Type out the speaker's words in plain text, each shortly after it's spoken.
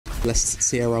Let's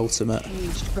see her ultimate.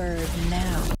 Caged bird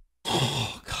now.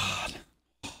 Oh god.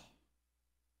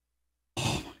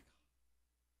 Oh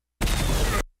my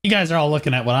god. You guys are all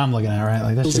looking at what I'm looking at, right?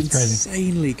 Like that shit's crazy.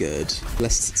 Insanely good.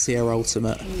 Let's see her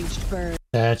ultimate. Caged bird.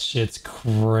 That shit's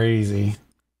crazy.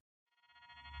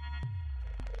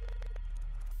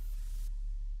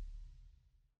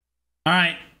 All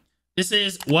right. This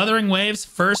is Wuthering Waves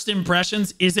first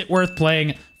impressions. Is it worth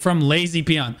playing from Lazy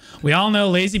Peon? We all know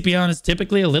Lazy Peon is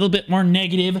typically a little bit more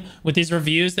negative with his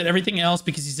reviews than everything else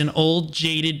because he's an old,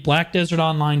 jaded Black Desert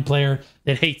Online player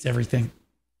that hates everything.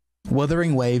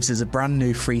 Wuthering Waves is a brand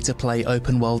new free-to-play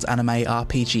open-world anime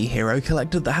RPG hero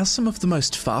collector that has some of the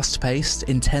most fast-paced,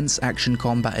 intense action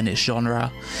combat in its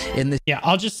genre. Yeah,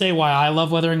 I'll just say why I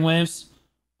love Wuthering Waves.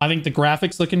 I think the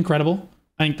graphics look incredible.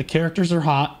 I think the characters are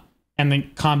hot. And the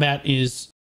combat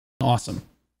is awesome.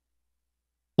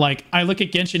 Like, I look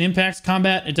at Genshin Impact's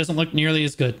combat, it doesn't look nearly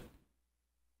as good.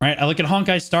 Right? I look at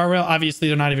Honkai Star Rail, obviously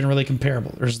they're not even really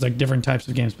comparable. There's like different types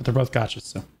of games, but they're both gachas,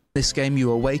 so. This game, you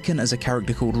awaken as a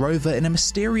character called Rover in a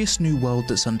mysterious new world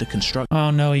that's under construction. Oh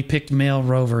no, he picked male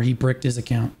Rover. He bricked his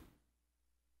account.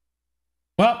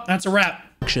 Well, that's a wrap.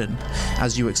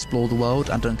 As you explore the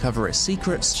world and uncover its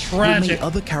secrets, you'll meet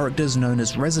other characters known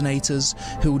as Resonators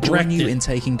who will join you in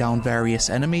taking down various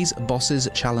enemies, bosses,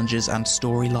 challenges, and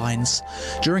storylines.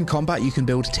 During combat, you can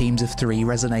build teams of 3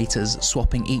 Resonators,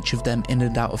 swapping each of them in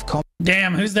and out of combat.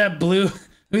 Damn, who's that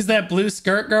blue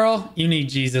skirt girl? You need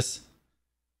Jesus.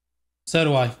 So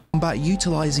do I.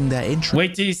 Utilizing their intro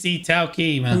Wait till you see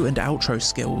Tauki, man. and outro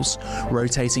skills,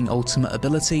 rotating ultimate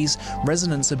abilities,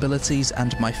 resonance abilities,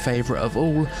 and my favorite of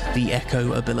all, the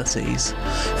echo abilities.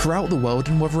 Throughout the world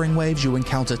in Wuthering Waves, you'll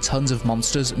encounter tons of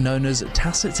monsters known as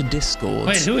tacit discords.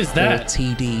 Wait, who is that? Or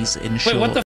TDs in short. Wait,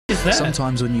 what the f is that?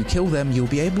 Sometimes when you kill them, you'll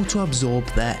be able to absorb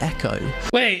their echo.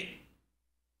 Wait,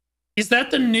 is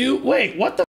that the new? Wait,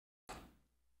 what the?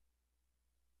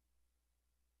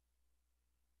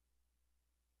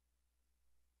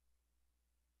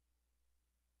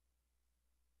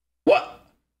 What?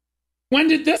 When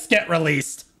did this get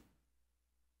released?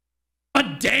 A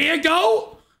day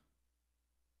ago?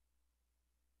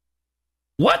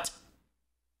 What?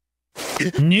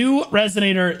 New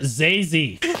Resonator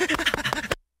ZZ.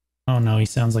 Oh no, he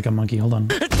sounds like a monkey. Hold on.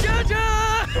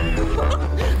 Jaja!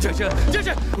 Jaja!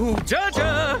 Jaja! Ooh,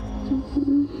 Jaja!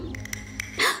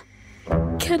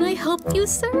 Can I help you,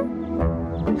 sir?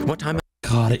 What time?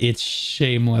 God, it's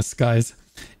shameless, guys.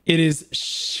 It is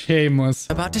shameless.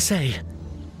 About to say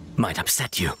might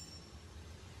upset you.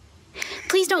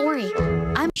 Please don't worry.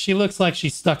 I'm She looks like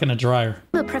she's stuck in a dryer.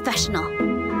 a professional.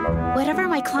 Whatever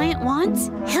my client wants,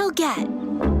 he'll get.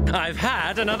 I've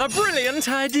had another brilliant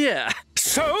idea.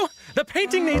 So, the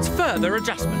painting needs further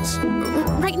adjustments.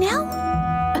 Right now?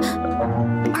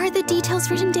 Are the details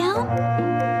written down?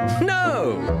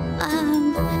 No!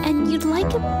 And you'd like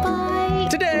it by...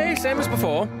 Today, same as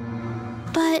before.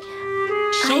 But...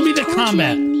 Show me the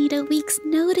combat. I need a week's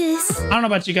notice. I don't know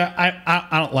about you guys.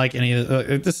 I don't like any of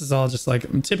this. Is all just like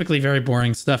typically very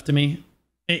boring stuff to me.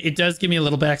 It does give me a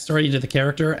little backstory into the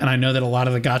character, and I know that a lot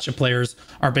of the gacha players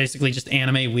are basically just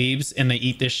anime weebs and they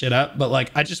eat this shit up. But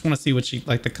like, I just want to see what she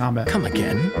like the combat. Come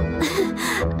again?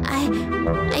 I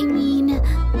mean...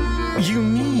 You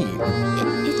mean?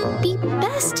 It'd be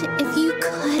best if you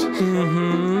could...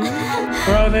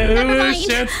 Bro, Never mind. this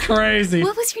shit's crazy.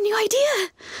 What was your new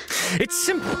idea? It's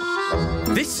simple.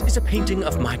 This is a painting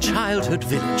of my childhood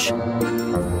village.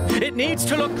 It needs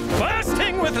to look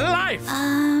bursting with life.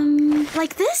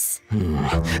 Like this?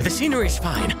 The scenery's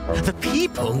fine. The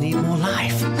people need more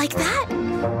life. Like that?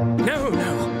 No,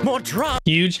 more drama.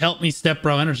 Huge help me step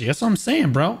bro energy. That's what I'm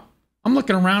saying, bro. I'm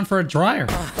looking around for a dryer.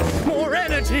 More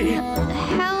energy.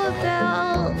 How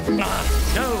about...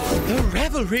 No, the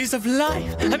revelries of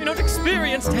life. Have you not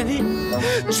experienced any?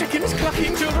 Chickens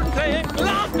clucking, children playing,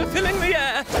 laughter filling the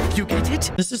air. You get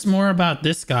it? This is more about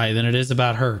this guy than it is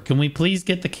about her. Can we please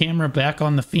get the camera back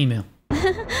on the female?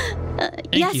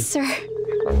 yes, you. sir.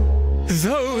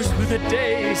 Those were the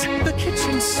days. The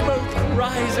kitchen smoke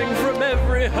rising from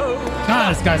every home.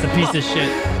 God, this guy's a piece of shit.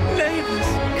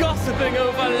 Neighbors gossiping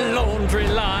over laundry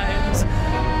lines.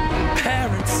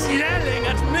 Parents yelling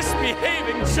at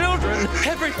misbehaving children.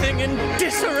 Everything in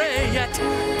disarray, yet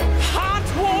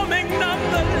heartwarming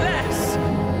nonetheless.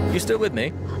 You still with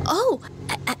me? Oh,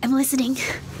 I'm listening.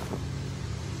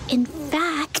 In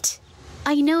fact,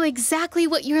 I know exactly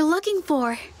what you're looking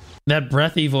for. That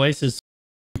breathy voice is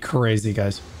crazy,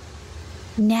 guys.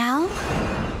 Now,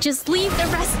 just leave the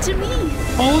rest to me.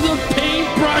 Oh, the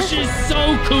paintbrush is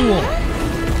so cool.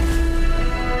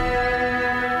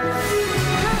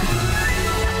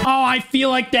 Oh, I feel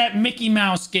like that Mickey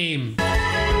Mouse game.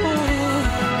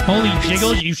 Holy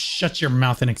jiggles, you shut your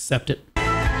mouth and accept it.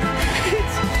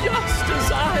 It's just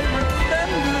as I remembered.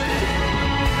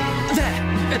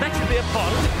 There, that should be a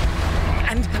pond.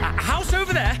 And a house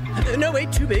over there. No,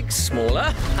 wait, too big,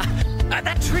 smaller.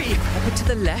 That tree, a bit to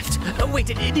the left. Wait,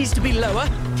 it needs to be lower.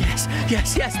 Yes.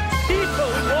 People,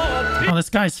 more people. Oh, this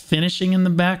guy's finishing in the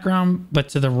background, but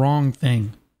to the wrong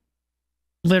thing.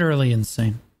 Literally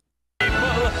insane.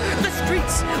 The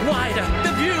streets wider,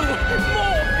 the view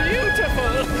more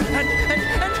beautiful, and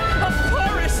a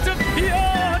forest of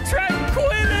pure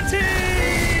tranquility.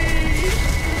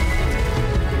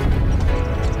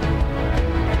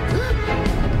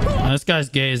 Oh, this guy's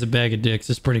gay as a bag of dicks.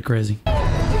 It's pretty crazy. Rest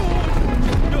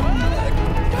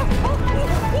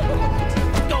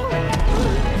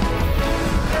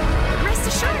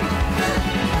assured.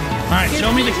 All right,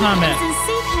 show me the combat. Is in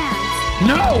safe hands.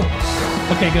 No!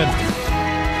 Okay, good.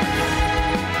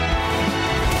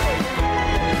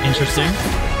 Interesting.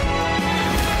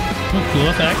 Ooh, cool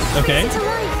effects. Okay. Listen to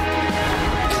life.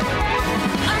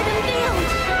 I've unveiled.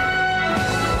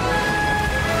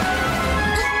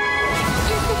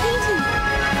 Here's the painting.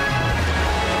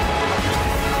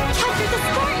 Capture the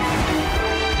spark.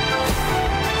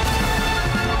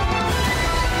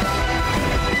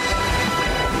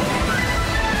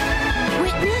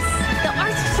 Witness the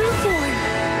art's true form.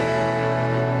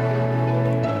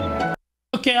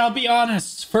 Okay, I'll be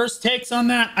honest. First takes on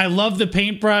that. I love the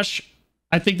paintbrush.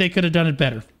 I think they could have done it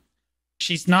better.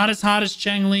 She's not as hot as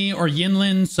Cheng Li or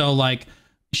Yinlin, so like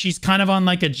she's kind of on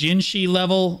like a Jinshi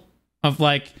level of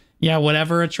like, yeah,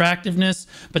 whatever attractiveness.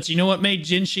 But you know what made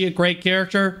Jinshi a great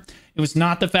character? It was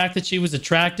not the fact that she was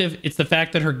attractive. It's the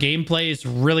fact that her gameplay is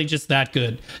really just that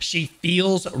good. She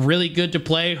feels really good to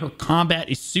play. Her combat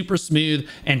is super smooth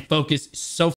and focus is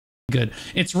so good.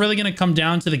 It's really going to come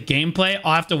down to the gameplay.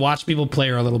 I'll have to watch people play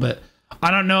her a little bit.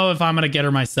 I don't know if I'm going to get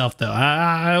her myself, though.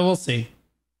 I will see.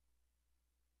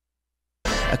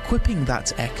 Equipping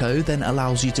that Echo then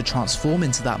allows you to transform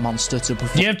into that monster to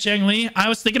perform. Do you have Cheng Li? I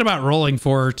was thinking about rolling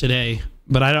for her today,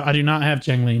 but I do not have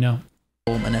Cheng Li, no.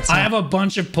 An attack. I have a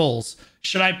bunch of pulls.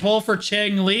 Should I pull for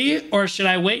Cheng Li or should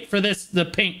I wait for the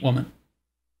paint woman?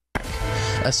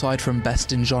 Aside from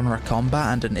best in genre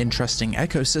combat and an interesting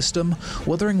ecosystem,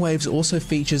 Wuthering Waves also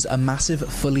features a massive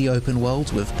fully open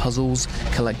world with puzzles,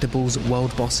 collectibles,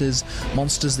 world bosses,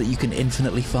 monsters that you can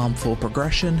infinitely farm for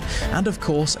progression, and of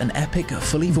course an epic,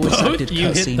 fully voice-acted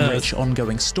cutscene-rich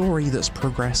ongoing story that's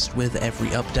progressed with every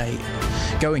update.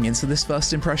 Going into this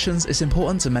first impressions, it's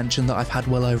important to mention that I've had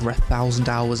well over 1,000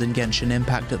 hours in Genshin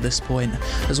Impact at this point,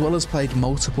 as well as played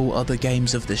multiple other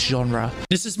games of this genre.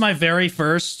 This is my very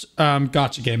first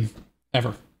gacha game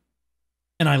ever,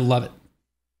 and I love it.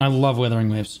 I love Wuthering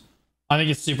Waves. I think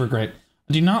it's super great.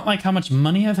 I do not like how much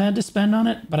money I've had to spend on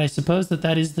it, but I suppose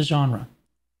that is the genre.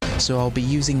 So I'll be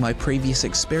using my previous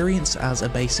experience as a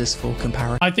basis for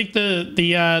comparison. I think the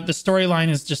storyline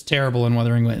is just terrible in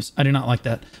Wuthering Waves. I do not like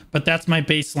that, but that's my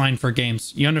baseline for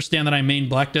games. You understand that I main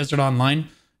Black Desert Online?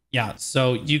 Yeah,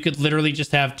 so you could literally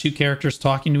just have two characters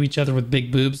talking to each other with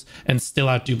big boobs and still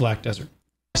outdo Black Desert.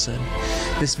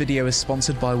 This video is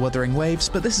sponsored by Wuthering Waves,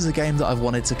 but this is a game that I've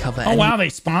wanted to cover anyway. Oh wow, they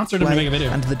sponsored him to make a video.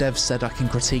 And the devs said I can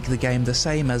critique the game the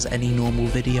same as any normal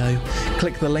video.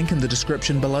 Click the link in the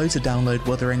description below to download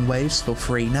Wuthering Waves for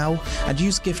free now, and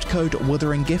use gift code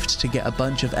WutheringGift to get a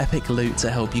bunch of epic loot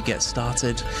to help you get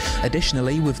started.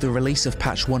 Additionally, with the release of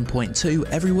patch 1.2,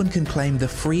 everyone can claim the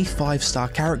free 5-star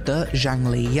character, Zhang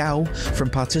Li Yao,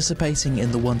 from participating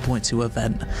in the 1.2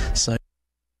 event. So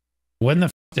when the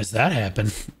f does that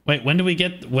happen? Wait, when do we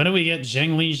get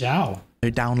Zhang Li Zhao?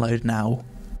 Download now.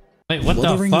 Wait, what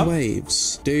Wuthering the fuck?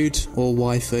 Waves, dude or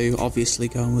waifu? Obviously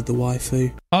going with the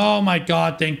waifu. Oh my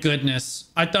god, thank goodness.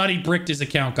 I thought he bricked his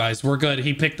account, guys. We're good.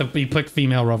 He picked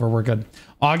female rover. We're good.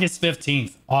 August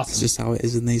 15th. Awesome. It's just how it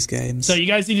is in these games. So you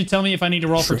guys need to tell me if I need to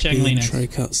roll for Cheng Li next.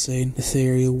 Intro cutscene.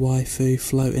 Ethereal waifu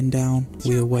floating down.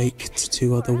 We awake to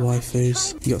two other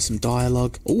waifus. You got some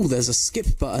dialogue. Oh, there's a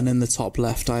skip button in the top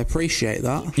left. I appreciate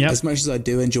that. Yep. As much as I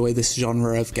do enjoy this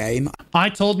genre of game. I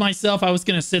told myself I was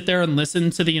going to sit there and listen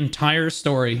to the entire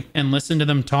story and listen to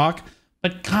them talk.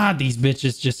 But god, these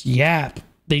bitches just yap.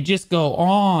 They just go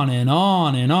on and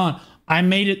on and on. I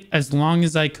made it as long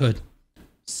as I could.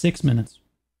 6 minutes.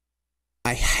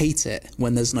 I hate it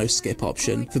when there's no skip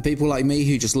option. For people like me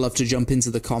who just love to jump into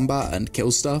the combat and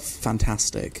kill stuff,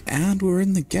 fantastic. And we're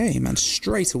in the game, and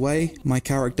straight away, my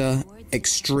character,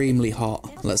 extremely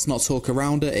hot. Let's not talk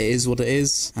around it, it is what it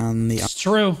is. And it's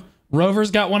true.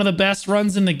 Rover's got one of the best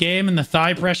runs in the game, and the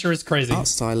thigh pressure is crazy. Art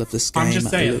style of this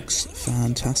game looks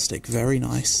fantastic, very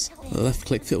nice. The left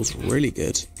click feels really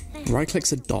good. Right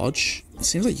click's a dodge. It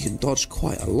seems like you can dodge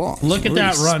quite a lot. Look at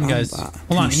that run, guys. Hold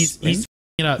on, he's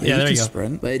it up. Yeah, there you go.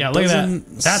 Sprint, but yeah, look at that.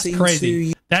 That's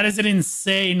crazy. That is an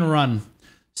insane run.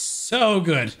 So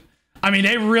good. I mean,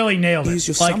 they really nailed it. Use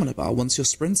your stamina bar once you're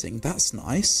sprinting. That's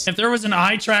nice. If there was an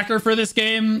eye tracker for this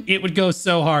game, it would go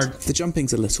so hard. The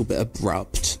jumping's a little bit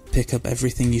abrupt. Pick up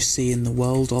everything you see in the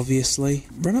world, obviously.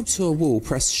 Run up to a wall,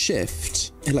 press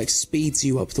shift. It like speeds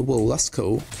you up the wall. That's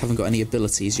cool. Haven't got any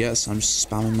abilities yet, so I'm just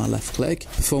spamming my left click.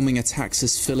 Performing attacks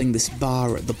is filling this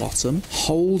bar at the bottom.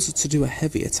 Hold to do a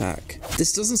heavy attack.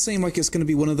 This doesn't seem like it's going to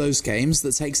be one of those games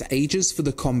that takes ages for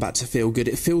the combat to feel good.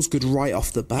 It feels good right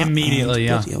off the bat. Immediately,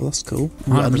 yeah. Bloody hell, that's cool.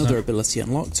 We've got another ability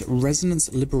unlocked.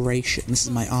 Resonance Liberation. This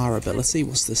is my R ability.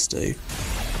 What's this do?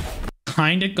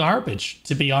 Kind of garbage,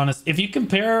 to be honest. If you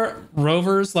compare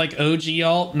Rover's like OG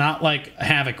alt, not like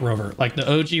Havoc Rover, like the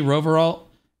OG Rover alt,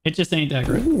 it just ain't that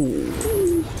great.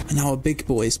 Ooh. And now a big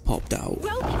boy's popped out.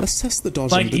 Let's test the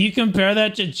dodging. Like, you compare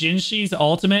that to Jinshi's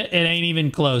ultimate, it ain't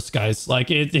even close, guys. Like,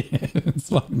 it's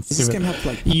fucking stupid.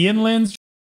 Like Yinlin's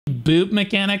boob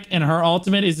mechanic and her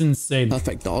ultimate is insane.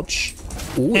 Perfect dodge.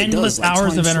 Ooh, endless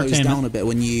hours of entertainment. Down a bit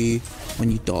when you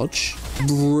dodge.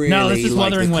 Really, no, this is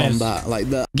like Wuthering Waves. Combat, like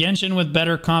the Genshin with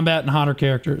better combat and hotter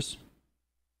characters.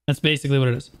 That's basically what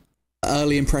it is.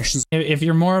 Early impressions. If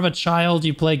you're more of a child,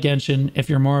 you play Genshin. If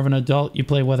you're more of an adult, you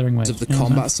play Wuthering Waves. Of the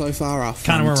combat so far are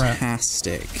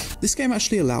fantastic. This game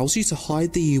actually allows you to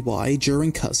hide the UI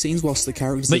during cutscenes whilst the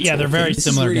characters. But yeah, they're very similar. This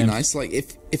is really games. nice. Like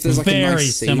if there's like a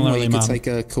nice scene where you could take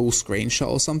a cool screenshot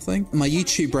or something. My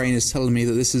YouTube brain is telling me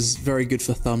that this is very good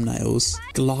for thumbnails.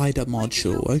 Glider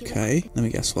module. Okay. Let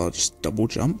me guess what. I'll just double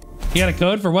jump. You got a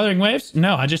code for Wuthering Waves?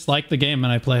 No, I just like the game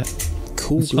and I play it.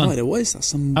 Cool glider. What is that?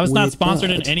 Some I was not weird sponsored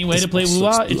bird. in any way This to play boss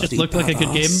wuwa. looks It just looked like a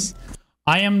good game.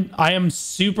 badass. I am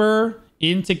super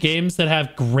into games that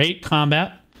have great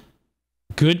combat,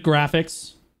 good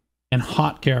graphics, and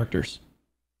hot characters.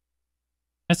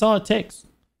 That's all it takes.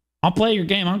 I'll play your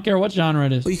game. I don't care what genre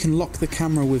it is. Well, you can lock the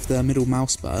camera with the middle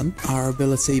mouse button. Our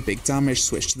ability, big damage,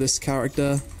 switch to this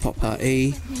character, pop her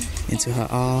E into her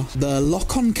R. The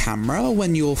lock on camera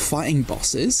when you're fighting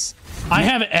bosses. I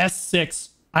have S6.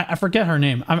 I forget her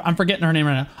name. I'm forgetting her name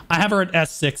right now. I have her at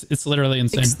S6. It's literally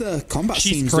insane. The combat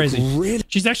She's scenes crazy. look really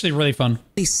She's actually really fun.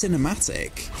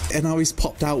 cinematic. And now he's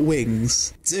popped out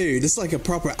wings. Dude, it's like a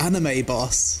proper anime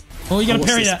boss. Oh, you gotta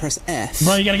parry that. Press F.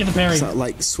 Bro, you gotta get the parry. So that,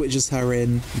 like, switches her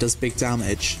in, does big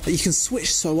damage. But you can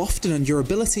switch so often, and your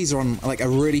abilities are on, like, a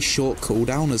really short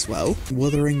cooldown as well.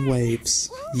 Wuthering Waves.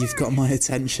 You've got my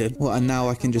attention. Well, and now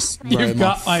I can just throw You've him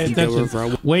got off my and go attention.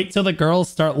 over. Wait till the girls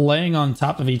start laying on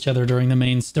top of each other during the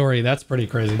main story. That's pretty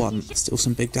crazy. Still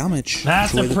some big damage.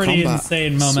 That's Enjoy a the pretty combat.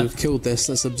 insane So moment. we've killed this.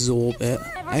 Let's absorb it.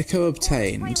 Echo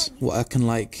obtained. What I can,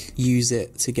 like, use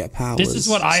it to get powers. This is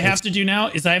what I have to do now,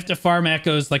 is I have to farm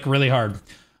echoes, like, really hard.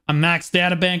 I'm max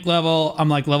data bank level. I'm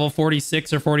like level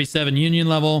 46 or 47 union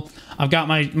level. I've got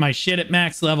my shit at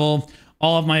max level.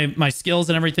 All of my skills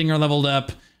and everything are leveled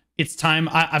up. It's time.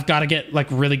 I've got to get like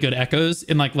really good echoes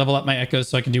and like level up my echoes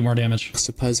so I can do more damage. I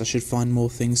suppose I should find more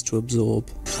things to absorb.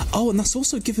 Oh, and that's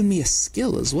also given me a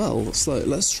skill as well. So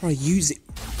let's try use it.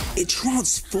 It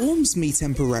transforms me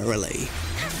temporarily.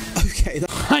 Okay.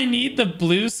 I need the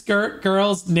blue skirt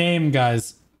girl's name,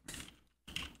 guys.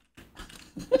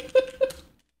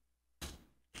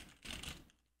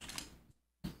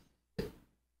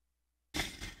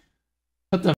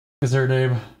 What the f is her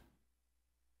name?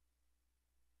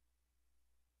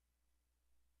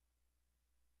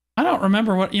 I don't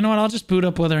remember what. You know what? I'll just boot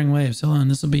up Wuthering Waves. Hold on,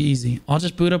 this will be easy. I'll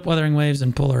just boot up Wuthering Waves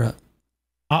and pull her up.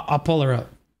 I'll pull her up.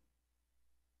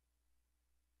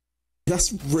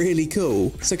 That's really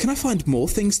cool. So can I find more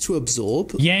things to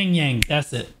absorb? Yang Yang.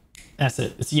 That's it. That's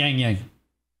it. It's Yang Yang.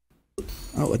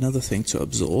 Oh, another thing to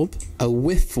absorb. A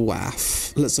whiff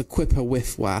waff. Let's equip a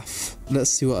whiff waff. Let's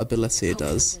see what ability it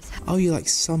does. Oh, you like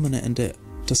summon it and it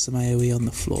does some AoE on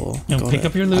the floor. Pick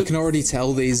up your loot. I can already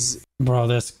tell these. Bro,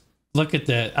 this. Look at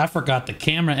that. I forgot the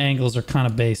camera angles are kind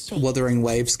of based. Wuthering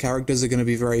Waves characters are going to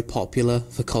be very popular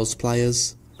for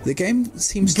cosplayers. The game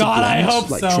seems to God, blend I hope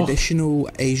like so. traditional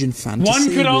Asian fantasy One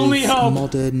could only with hope.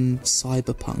 modern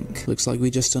cyberpunk. Looks like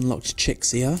we just unlocked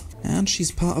Chixia, and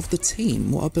she's part of the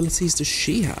team. What abilities does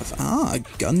she have? Ah, a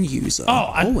gun user.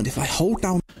 Oh, and if I hold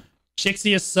down...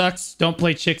 Chixia sucks. Don't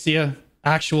play Chixia.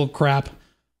 Actual crap.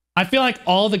 I feel like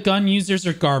all the gun users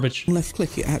are garbage. Left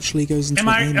click, it actually goes into Am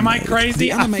I mode. crazy?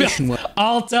 The animation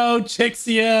Alto,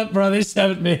 Chixia, bro, they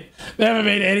haven't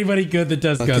made anybody good that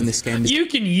does guns. in this game is You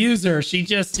can use her. She's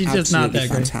just not that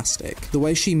great. fantastic. The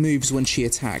way she moves when she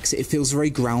attacks, it feels very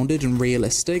grounded and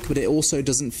realistic, but it also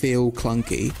doesn't feel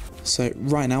clunky. So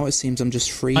right now it seems I'm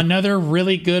just free. Another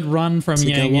really good run from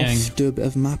Yang Yang. Do a bit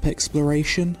of map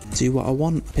exploration, do what I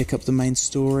want, pick up the main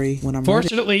story when I'm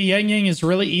Fortunately, Yang Yang is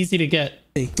really easy to get.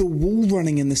 ready. The wall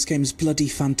running in this game is bloody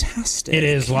fantastic. It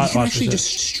is. You can actually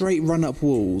just straight run up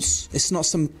walls. It's not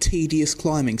some tedious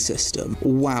climbing system.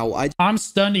 Wow. I'm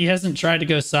stunned he hasn't tried to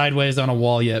go sideways on a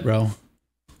wall yet, bro.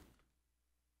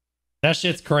 That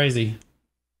shit's crazy.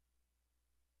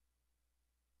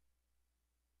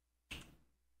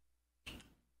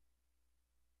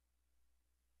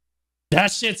 That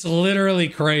shit's literally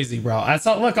crazy, bro. That's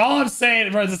all. Look, all I'm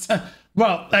saying, bro.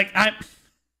 Well, like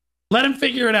let him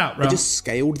figure it out, bro. I just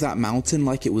scaled that mountain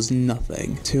like it was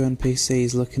nothing. 2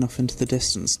 NPCs looking off into the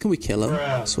distance. Can we kill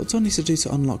them? So what do I need to do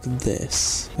to unlock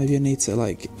this? Maybe I need to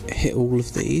like hit all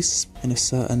of these in a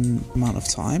certain amount of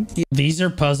time. Yeah. These are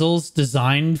puzzles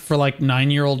designed for like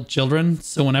 9-year-old children.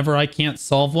 So whenever I can't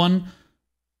solve one,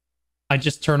 I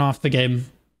just turn off the game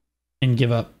and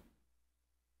give up.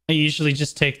 I usually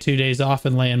just take 2 days off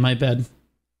and lay in my bed.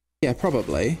 Yeah,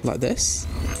 probably. Like this.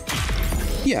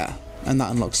 Yeah. And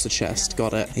that unlocks the chest.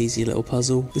 Got it. Easy little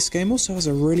puzzle. This game also has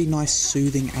a really nice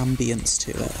soothing ambience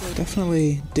to it.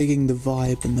 Definitely digging the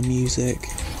vibe and the music.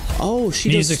 Oh, she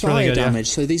does fire really good, damage,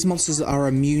 so these monsters are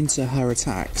immune to her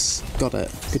attacks. Got it.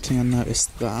 Good thing I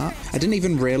noticed that. I didn't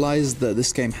even realise that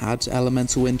this game had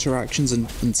elemental interactions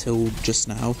until just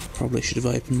now. Probably should have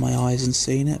opened my eyes and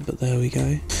seen it, but there we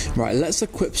go. Right, let's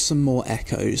equip some more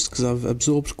echoes, because I've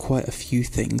absorbed quite a few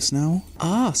things now.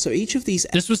 Ah, so each of these...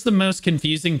 This was the most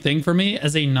confusing thing for me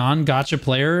as a non-gacha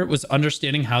player, was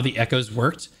understanding how the echoes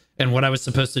worked and what I was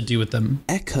supposed to do with them.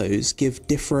 Echoes give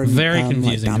different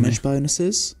like damage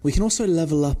bonuses. We can also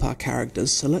level up our characters,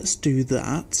 so let's do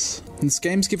that. And this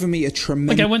game's given me a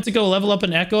tremendous... Like I went to go level up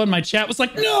an echo and my chat was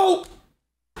like, no!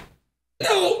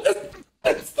 No!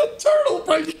 That's the turtle,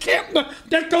 bro! You can't...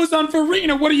 That goes on for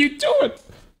Rena, what are you doing?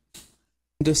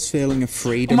 Just feeling of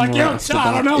freedom right off the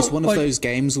bat. It's one of those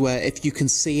games where if you can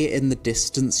see it in the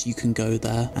distance, you can go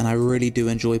there. And I really do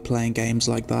enjoy playing games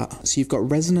like that. So you've got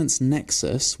Resonance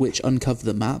Nexus, which uncover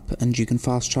the map and you can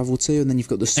fast travel to. And then you've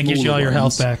got the smaller gives you all your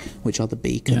health back, which are the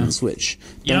beacons, which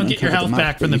you don't get your health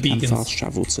back from the beacons. Fast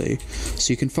travel to.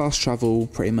 So you can fast travel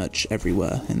pretty much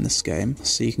everywhere in this game.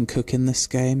 So you can cook in this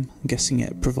game. I'm guessing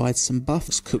it provides some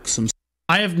buffs. Cook some.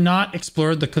 I have not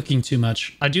explored the cooking too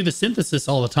much. I do the synthesis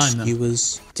all the time, though. It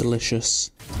was delicious.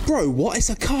 Bro, what is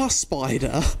a car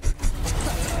spider?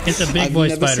 It's a big boy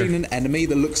spider. I've never seen an enemy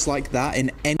that looks like that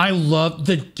in any... I love...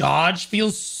 The dodge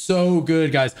feels so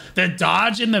good, guys. The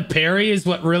dodge and the parry is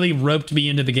what really roped me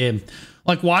into the game.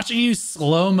 Like, watching you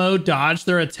slow-mo dodge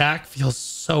their attack feels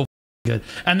so good.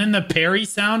 And then the parry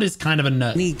sound is kind of a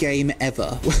nut. Any game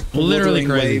ever. Literally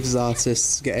crazy. Waves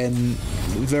artists getting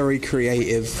very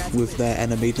creative with their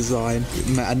enemy design.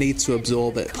 I need to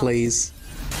absorb it, please.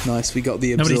 Nice, we got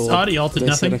the absorb. Nobody saw it, he ulted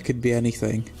nothing. Said I could be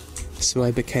anything. So I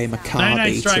became a car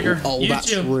beetle. Oh,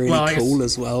 that's really cool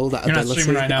as well, that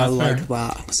ability. Right now, I like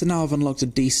that. So now I've unlocked a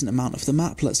decent amount of the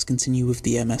map. Let's continue with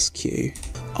the MSQ.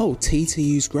 Oh, T to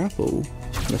use grapple.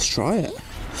 Let's try it.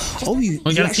 Oh, you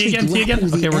actually grapple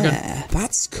the air.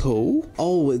 That's cool.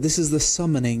 Oh, this is the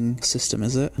summoning system,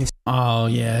 is it? Oh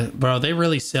yeah, bro. They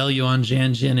really sell you on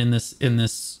Janjin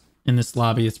in this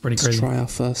lobby. It's pretty crazy. Let's try our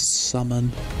first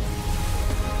summon.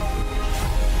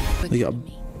 We got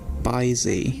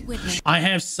Baizi. I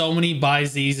have so many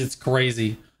Baizis, it's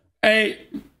crazy. Hey,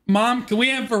 Mom, can we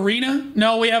have Verena?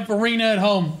 No, we have Verena at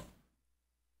home.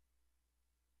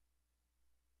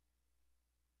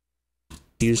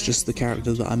 Use just the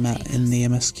character that I met in the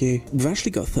MSQ. We've actually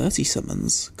got 30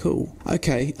 summons. Cool.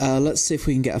 Okay, let's see if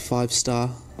we can get a 5-star.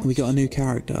 We got a new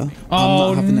character.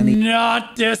 Oh,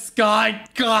 not this guy.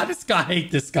 God, this guy. I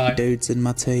hate this guy. Dudes in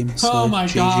my team. So oh my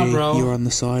God, bro. You're on the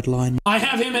sideline. I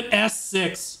have him at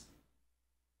S6.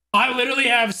 I literally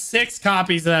have 6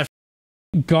 copies of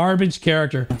that garbage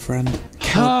character. My friend.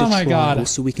 Oh my God.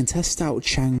 So we can test out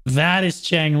Chang. That is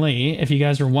Chang Li, if you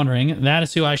guys were wondering. That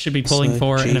is who I should be pulling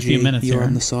for in a few minutes you're here.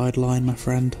 On the sideline, my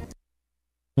friend.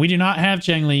 We do not have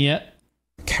Chang Li yet.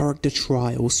 Character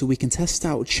trial, so we can test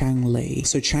out Chang Li.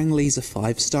 So Chang Li's a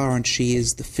 5-star and she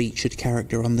is the featured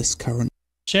character on this current.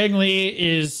 Chang Li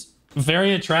is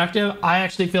very attractive. I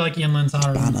actually feel like Yinlin's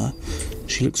hotter. Banner.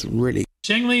 She looks really...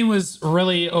 Chang Li was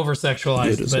really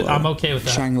over-sexualized, but I'm okay with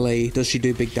that. Chang Li, does she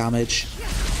do big damage?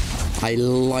 I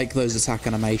like those attack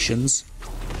animations.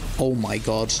 Oh my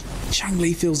God. Chang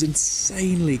Li feels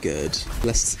insanely good.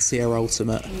 Let's see her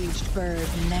ultimate. Caged bird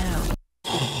now.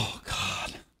 Oh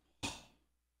God.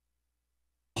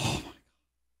 Oh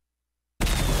my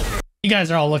God. You guys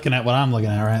are all looking at what I'm looking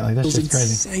at, right? Like, that's just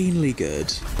crazy. Insanely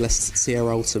good. Let's see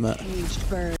her ultimate. Caged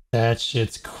bird. That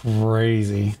shit's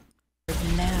crazy.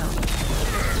 Now.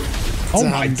 Oh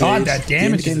my god, that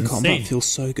damage is insane. Combat insane. feels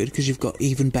so good because you've got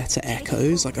even better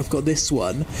echoes. Like I've got this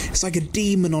one. It's like a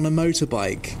demon on a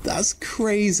motorbike. That's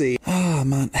crazy. Ah,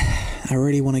 man. I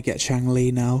really want to get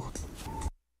Chang-Li now.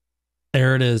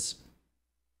 There it is.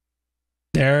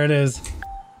 There it is.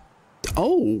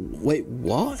 Oh, wait,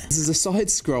 what? This is a side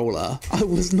scroller. I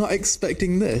was not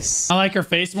expecting this. I like her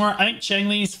face more. I think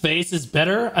Chang-Li's face is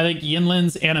better. I think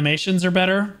Yinlin's animations are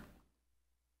better.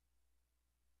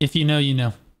 If you know, you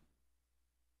know.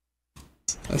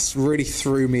 That's really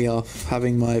threw me off,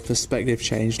 having my perspective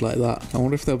changed like that. I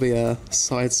wonder if there'll be a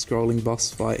side-scrolling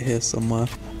boss fight here somewhere.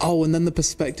 Oh, and then the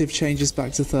perspective changes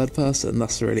back to third person.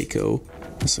 That's really cool.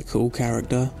 That's a cool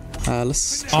character.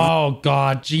 Let's try. Oh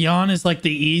god, Gian is like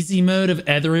the easy mode of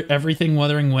everything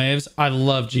Wuthering Waves. I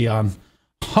love Gian.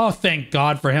 Oh, thank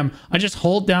God for him. I just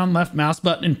hold down left mouse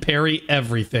button and parry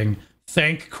everything.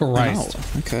 Thank Christ.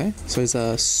 Oh, okay. So he's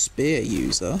a spear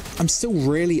user. I'm still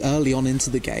really early on into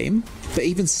the game, but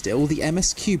even still, the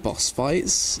MSQ boss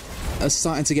fights are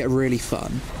starting to get really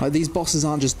fun. Like, these bosses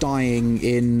aren't just dying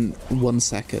in 1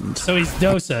 second. So he's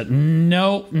Dosa.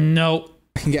 Nope.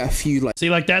 I can get a few, like, see,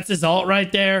 like, that's his ult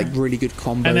right there. like really good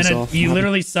combos And then off. you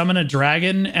literally summon a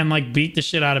dragon and, like, beat the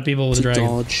shit out of people with a dragon.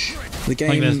 Dodge. The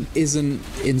game isn't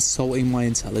insulting my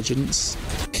intelligence.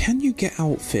 Can you get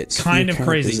outfits for Kind your of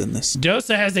characters crazy. in this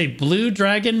Dosa has a blue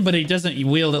dragon, but he doesn't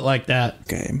wield it like that.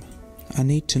 game? I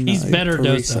need to know. He's better for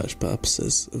Dosa. research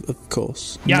purposes, of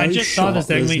course. Yeah, I No just saw this shot,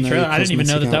 there's Eng Lee trailer. I didn't even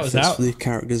know cosmetic that was outfits out. for the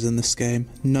characters in this game.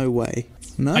 No way.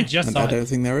 No, I just saw I it. don't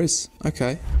think there is.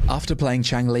 Okay. After playing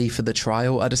Chang-Li for the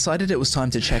trial, I decided it was time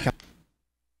to check out.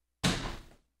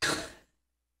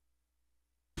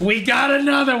 We got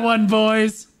another one,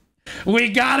 boys. We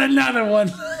got another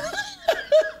one.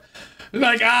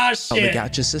 Like, ah, The shit.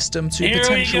 gacha system to Here we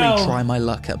potentially go. try my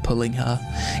luck at pulling her.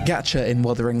 Gacha in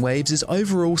Wuthering Waves is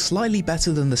overall slightly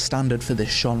better than the standard for this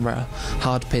genre.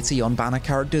 Hard pity on banner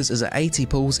characters is at 80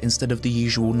 pulls instead of the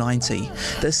usual 90.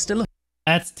 There's still a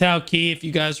That's Tao Ki, if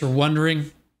you guys were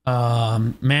wondering.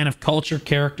 Man of culture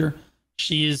character.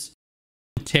 She is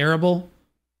terrible.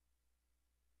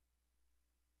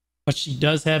 But she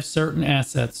does have certain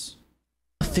assets.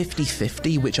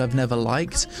 50-50, which I've never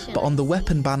liked, but on the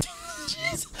weapon banner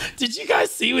Did you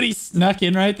guys see what he snuck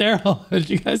in right there? Oh, did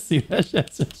you guys see that shit?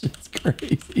 That shit's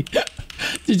crazy.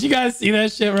 Did you guys see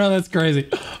that shit, bro? That's crazy.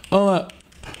 Hold up.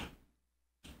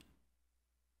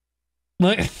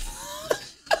 Look.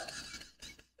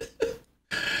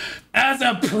 That's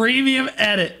a premium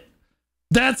edit.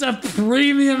 That's a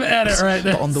premium edit right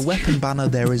there. But on the weapon banner,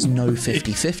 there is no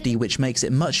 50-50, which makes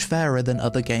it much fairer than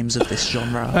other games of this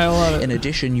genre. I love it. In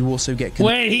addition, you also get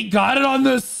Wait, he got it on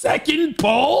the second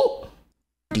poll?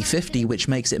 50-50, which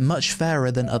makes it much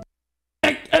fairer than other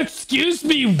Excuse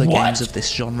me, games what? of this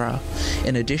genre.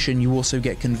 In addition, you also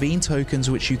get convene tokens,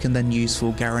 which you can then use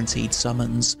for guaranteed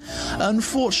summons.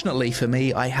 Unfortunately for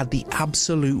me, I had the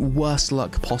absolute worst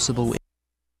luck possible.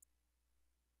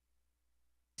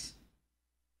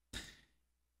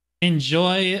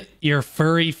 Enjoy your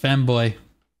furry femboy.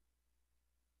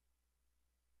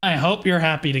 I hope you're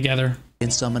happy together. In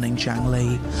summoning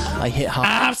Chang-Li, I hit hard.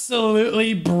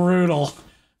 Absolutely brutal.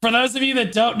 For those of you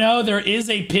that don't know, there is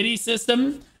a pity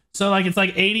system. So like it's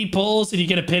like 80 pulls and you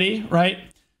get a pity, right?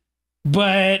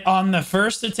 But on the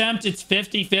first attempt, it's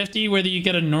 50-50, whether you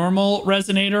get a normal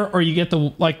resonator or you get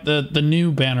the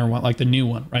new banner one, like the new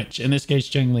one, right? In this case,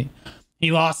 Chang-Li. He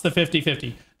lost the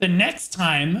 50-50. The next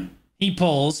time he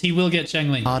pulls, he will get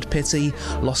Chang-Li. Hard pity,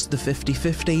 lost the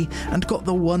 50-50, and got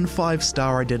the 1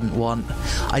 5-star I didn't want.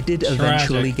 I did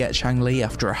eventually get Chang-Li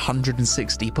after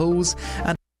 160 pulls,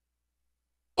 and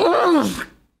Oh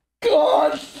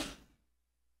God!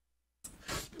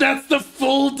 That's the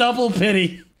full double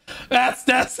pity. That's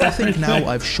I think now everything.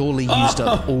 I've surely used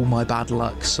up all my bad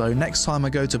luck, so next time I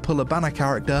go to pull a banner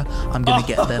character, I'm gonna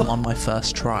get them on my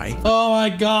first try. Oh my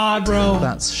God, bro.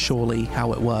 That's surely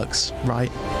how it works, right?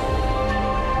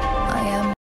 I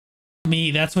am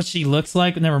Me, that's what she looks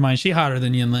like. Never mind, she hotter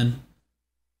than Yinlin.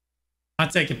 I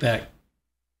take it back.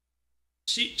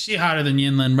 She hotter than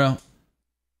Yinlin, bro.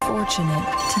 fortunate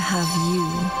to have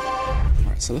you.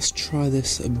 Alright, so let's try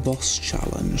this boss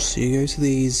challenge. So you go to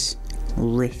these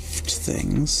rift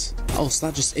things. Oh, so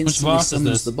that just instantly boss is summons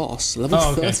this? the boss. Level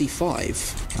Oh, okay.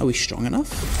 35. Are we strong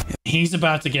enough? Yeah. He's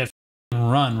about to get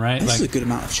run, right? This is a Like, good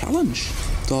amount of challenge.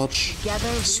 Dodge,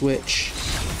 switch,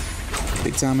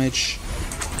 big damage,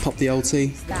 Pop the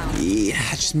ulti.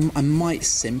 Yeah, I might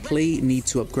simply need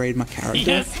to upgrade my character.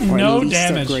 He has or no at least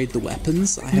damage. upgrade the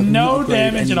weapons. I have No not upgraded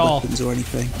damage any at all. weapons or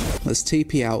anything. Let's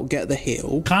TP out, get the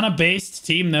heal. Kind of based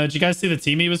team though. Did you guys see the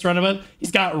team he was running with?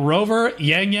 He's got Rover,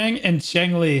 Yang Yang, and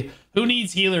Cheng Li. Who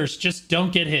needs healers? Just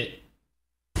don't get hit.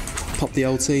 Pop the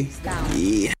ulti.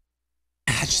 Yeah.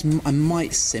 I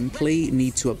might simply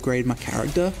need to upgrade my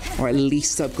character, or at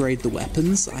least upgrade the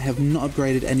weapons. I have not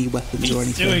upgraded any weapons or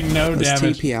anything. He's doing no Let's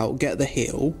damage. TP out, get the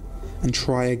heal, and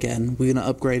try again. We're gonna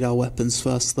upgrade our weapons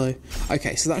first, though.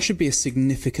 Okay, so that should be a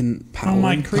significant power Oh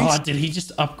my increase. god, did he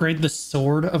just upgrade the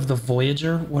sword of the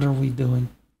Voyager? What are we doing?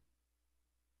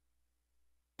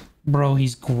 Bro,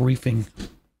 he's griefing.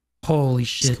 Holy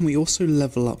shit. Can we also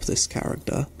level up this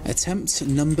character? Attempt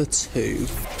number 2.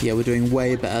 Yeah, we're doing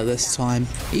way better this time.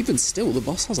 Even still, the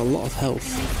boss has a lot of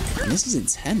health. And this is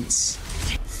intense.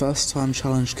 First time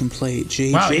challenge complete.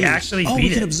 GG. Wow, he actually we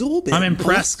beat can it. absorb it. I'm Oh,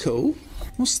 impressed. that's cool.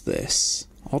 What's this?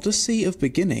 Odyssey of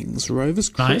Beginnings. Rover's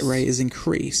crit Nice. rate is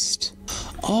increased.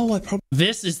 Oh, I probably...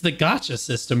 This is the gacha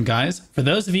system, guys. For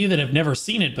those of you that have never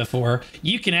seen it before,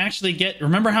 you can actually get...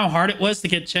 Remember how hard it was to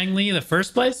get Cheng Li in the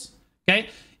first place? Okay?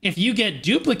 If you get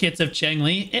duplicates of Cheng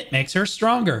Li, it makes her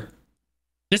stronger.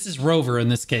 This is Rover in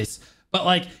this case. But,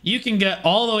 like, you can get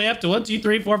all the way up to 1, 2,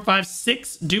 3, 4, 5,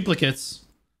 6 duplicates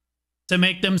to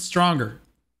make them stronger.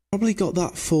 Probably got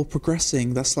that for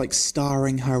progressing. That's like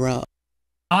starring her up.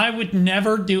 I would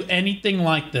never do anything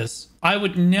like this. I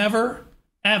would never,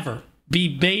 ever be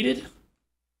baited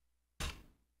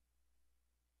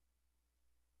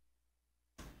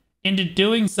into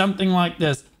doing something like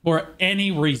this for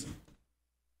any reason.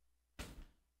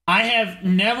 I have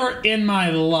never in my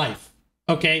life,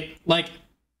 okay, like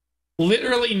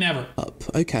literally never.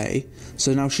 Okay,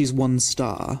 so now she's 1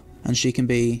 star, and she can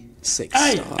be 6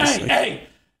 Hey, stars. hey!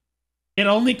 It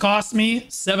only cost me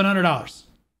 $700.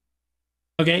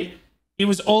 Okay? It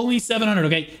was only $700,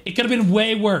 okay? It could have been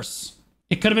way worse.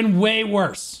 It could have been way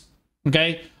worse.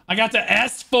 Okay? I got to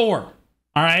S4. All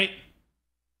right?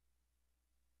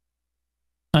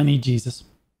 I need Jesus.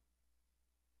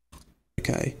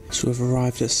 Okay, so we've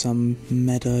arrived at some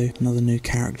meadow, another new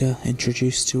character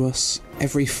introduced to us.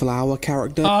 Every flower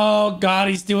character Oh, God,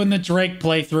 he's doing the Drake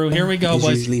playthrough. Here we go, is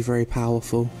boys. usually very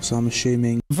powerful, so I'm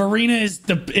assuming... Verena is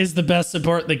the best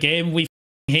support in the game. We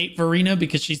hate Verena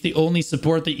because she's the only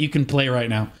support that you can play right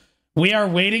now. We are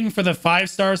waiting for the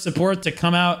 5-star support to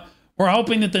come out. We're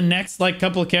hoping that the next like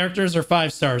couple of characters are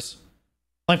 5 stars.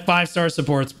 Like 5-star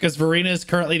supports, because Verena is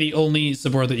currently the only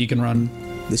support that you can run.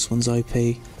 This one's OP,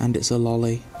 and it's a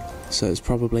lolly, so it's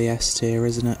probably S tier,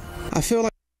 isn't it? I feel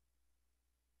like...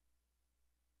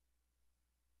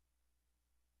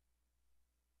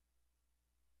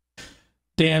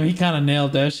 Damn, he kind of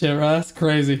nailed that shit, right? That's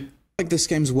crazy. this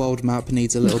game's world map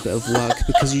needs a little bit of work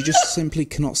because you just simply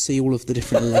cannot see all of the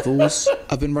different levels.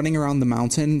 I've been running around the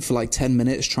mountain for like 10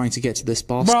 minutes trying to get to this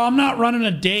boss. Bro, I'm not running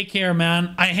a daycare,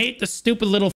 man. I hate the stupid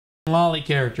little lolly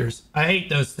characters. I hate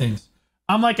those things.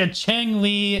 I'm like a Cheng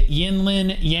Li,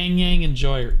 Yinlin, Yang Yang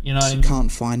enjoyer. You know what I mean?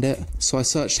 Can't find it. So I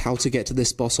searched how to get to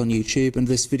this boss on YouTube, and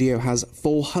this video has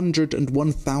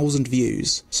 401,000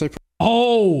 views. So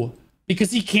Oh,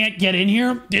 because he can't get in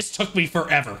here? This took me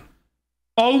forever.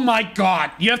 Oh my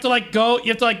god. You have to like go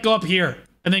up here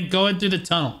and then go in through the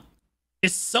tunnel.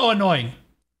 It's so annoying.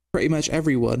 pretty much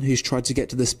everyone who's tried to get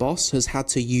to this boss has had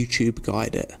to YouTube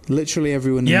guide it. Literally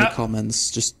everyone in the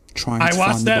comments just trying to find the boss.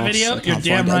 I watched that video. You're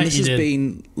damn right. And this has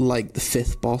been like the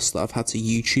 5th boss that I've had to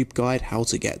YouTube guide how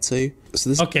to get to. So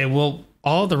this Okay, well,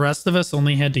 all the rest of us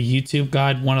only had to YouTube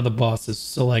guide one of the bosses.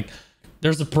 So like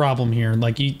there's a problem here.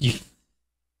 Like you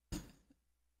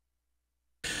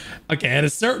Okay, at a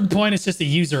certain point it's just a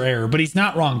user error, but he's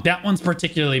not wrong. That one's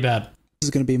particularly bad. This is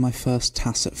going to be my first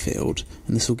Tacet field,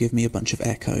 and this will give me a bunch of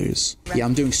echoes. Yeah,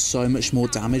 I'm doing so much more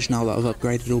damage now that I've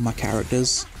upgraded all my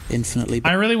characters. Infinitely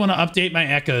I really want to update my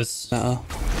echoes. better.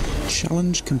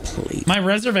 Challenge complete. My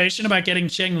reservation about getting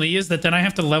Cheng Li is that then I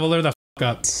have to level her the fuck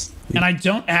up. And I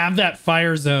don't have that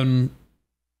fire zone.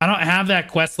 I don't have that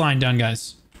quest line done,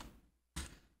 guys.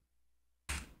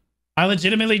 I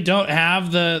legitimately don't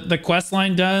have the quest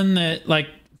line done that, like,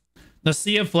 the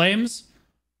Sea of Flames.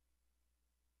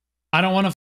 I don't want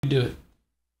to do it.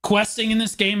 Questing in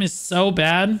this game is so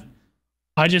bad.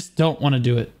 I just don't want to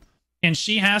do it. And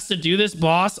she has to do this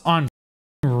boss on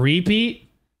repeat.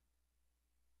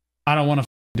 I don't want to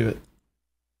do it.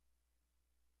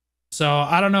 So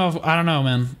I don't know,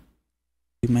 man.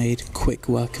 We made quick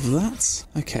work of that.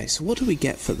 Okay, so what do we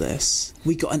get for this?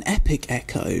 We got an epic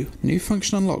echo. New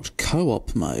function unlocked,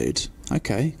 co-op mode.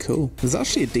 Okay, cool. There's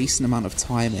actually a decent amount of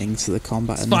timing to the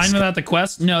combat. It's fine without the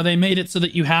quest. No, they made it so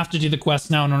that you have to do the quest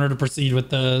now in order to proceed with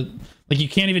the... Like, you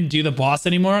can't even do the boss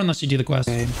anymore unless you do the quest.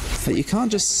 Okay. But you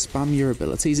can't just spam your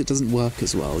abilities. It doesn't work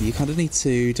as well. You kind of need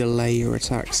to delay your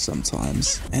attacks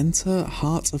sometimes. Enter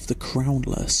Heart of the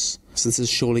Crownless. So this is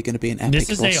surely going to be an epic boss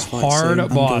fight. This is a hard boss.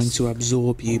 I'm going to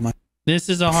absorb you, my This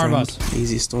is a hard boss.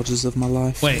 Easiest dodges of my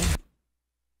life. Wait.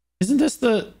 Isn't this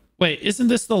the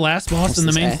last boss in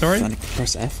the main story?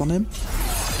 Press F on him.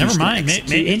 Never mind.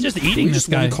 He's just eating this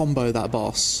guy. Just one combo that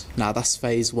boss. Nah, that's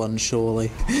phase 1,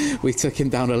 surely. We took him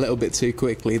down a little bit too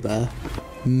quickly there.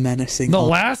 Menacing. The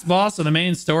last boss of the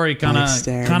main story kind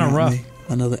of rough.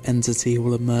 Another entity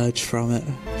will emerge from it.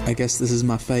 I guess this is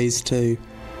my phase 2.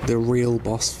 The real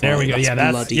boss fight. There we go. That's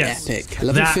that's bloody epic.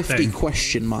 Level 50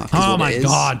 question mark is oh what my it is.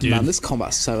 god, dude. Man, this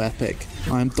combat's so epic.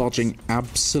 I'm dodging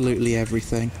absolutely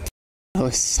everything. Oh,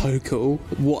 it's so cool.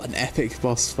 What an epic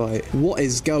boss fight. What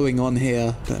is going on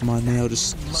here? Don't mind me, I'll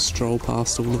just stroll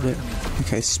past all of it.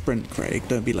 Okay, sprint, Craig.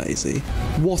 Don't be lazy.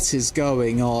 What is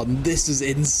going on? This is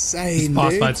insane, This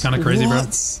boss fight's kind of crazy, bro.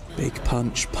 Big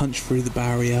punch. Punch through the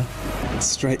barrier.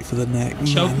 Straight for the neck.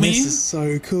 Choke me? This is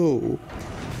so cool.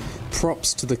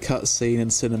 Props to the cutscene and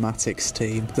cinematics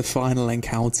team. The final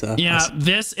encounter. Yeah,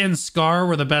 this and Scar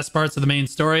were the best parts of the main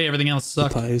story. Everything else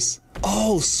sucked.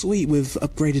 Oh, sweet. We've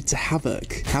upgraded to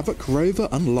Havoc. Havoc Rover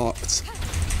unlocked.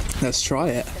 Let's try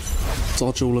it.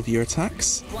 Dodge all of your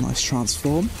attacks. Nice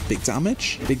transform. Big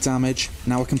damage. Big damage.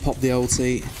 Now I can pop the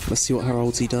ulti. Let's see what her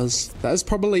ulti does. That is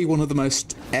probably one of the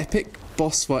most epic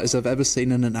boss fighters I've ever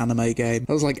seen in an anime game.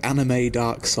 That was like anime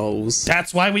Dark Souls.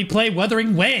 That's why we play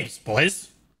Wuthering Waves, boys.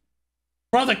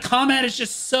 Bro, the combat is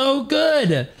just so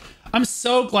good. I'm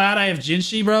so glad I have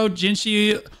Jinshi, bro.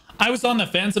 Jinshi, I was on the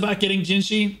fence about getting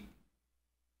Jinshi.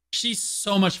 She's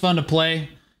so much fun to play.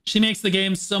 She makes the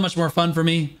game so much more fun for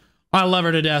me. I love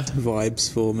her to death.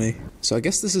 Vibes for me. So I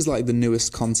guess this is like the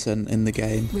newest content in the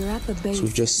game. We're at the base. So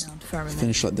we've just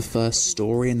finished like the first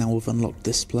story and now we've unlocked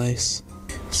this place.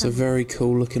 It's a very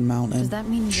cool looking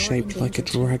mountain, shaped like a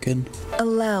dragon.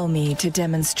 Allow me to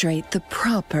demonstrate the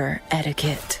proper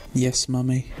etiquette. Yes,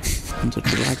 mummy. And a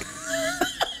dragon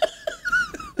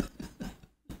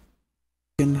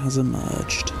has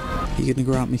emerged. You're gonna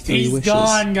grant me 3 wishes. He's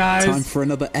gone, guys. Time for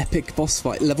another epic boss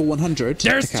fight. Level 100.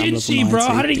 There's Jinshi, bro.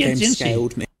 How did he get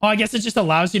Jinshi? Oh, I guess it just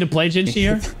allows you to play Jinshi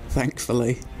here?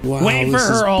 Thankfully. Wow, wait for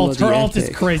her ult. Her ult is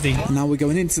crazy. Now we're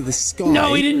going into the sky.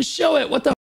 No, he didn't show it. What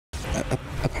the?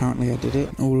 Apparently I did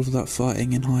it. All of that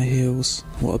fighting in high heels.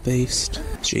 What a beast.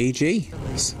 GG.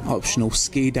 It's optional.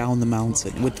 Ski down the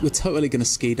mountain. We're totally going to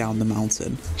ski down the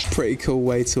mountain. Pretty cool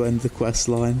way to end the quest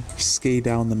line. Ski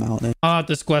down the mountain.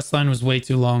 This quest line was way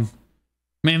too long.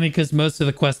 Mainly because most of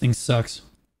the questing sucks.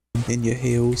 In your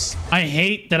heels. I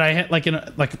hate that I had like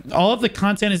all of the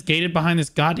content is gated behind this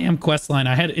goddamn quest line.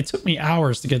 It took me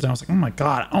hours to get done. I was like, oh my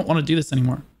god, I don't want to do this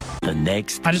anymore. I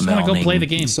just want to go play the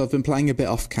game. So I've been playing a bit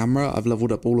off camera. I've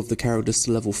leveled up all of the characters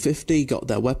to level 50, got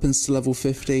their weapons to level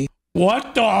 50.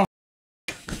 What the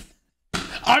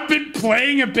I've been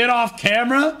playing a bit off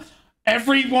camera.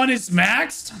 Everyone is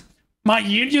maxed. My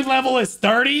union level is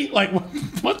 30. Like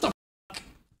what the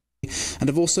And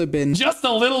I've also been just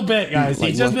a little bit, guys.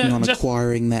 Like working on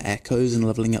acquiring their echoes and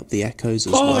leveling up the echoes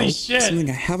as well. Holy shit! Something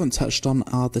I haven't touched on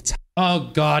are the. Oh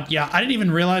god, yeah. I didn't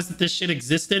even realize that this shit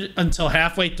existed until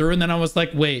halfway through, and then I was like,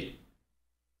 wait.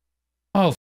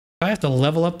 Oh, I have to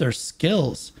level up their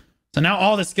skills. So now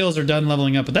all the skills are done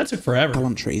leveling up, but that took forever.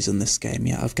 Talent trees in this game,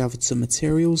 yeah. I've gathered some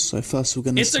materials, so first we're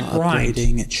going to start grind.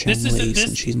 upgrading at Chun-Li,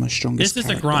 since she's my strongest character.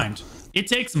 This is a grind. It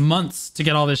takes months to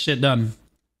get all this shit done.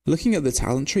 Looking at the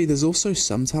talent tree, there's also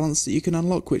some talents that you can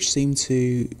unlock which seem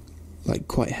to like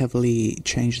quite heavily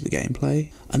change the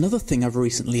gameplay. Another thing I've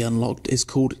recently unlocked is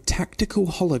called Tactical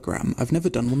Hologram. I've never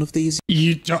done one of these.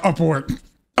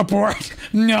 Abort.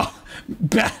 No.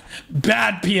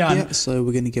 Bad peon. Yeah, so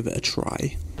we're going to give it a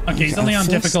try. Okay, he's only on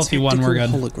difficulty 1, we're good.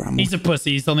 Hologram. He's a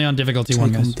pussy, he's only on difficulty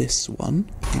 1, guys. On this one.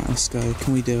 Right, let's go.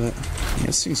 Can we do it? Yeah,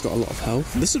 this thing's got a lot of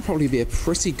health. This would probably be a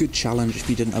pretty good challenge if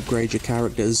you didn't upgrade your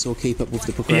characters or keep up with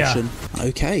the progression. Yeah.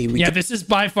 Okay. This is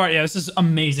by far, this is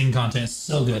amazing content. It's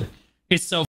so good. It's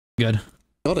so good.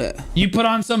 Got it. You put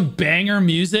on some banger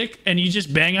music and you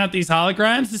just bang out these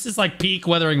holograms. This is like peak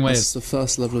Wuthering Waves. That's the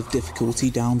first level of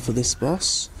difficulty down for this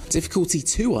boss. Difficulty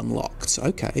 2 unlocked.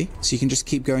 Okay. So you can just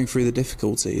keep going through the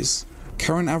difficulties.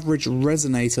 Current average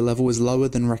resonator level is lower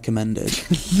than recommended.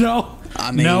 No.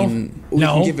 I mean, we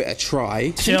can give it a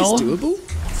try. Chill. I think it's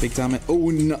doable. Big damage. Oh,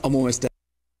 no, I'm almost dead.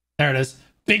 There it is.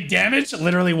 big damage,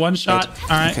 literally one shot. All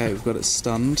right. Okay, we've got it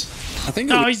stunned. I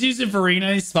think Oh, he's using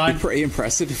Farina. He's fine. pretty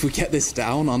impressive if we get this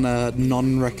down on a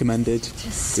non-recommended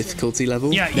difficulty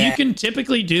level. Yeah, you can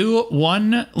typically do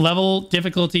one level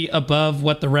difficulty above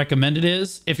what the recommended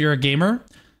is if you're a gamer.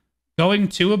 Going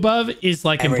 2 above is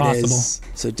like There impossible. It is.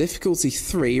 So difficulty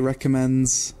 3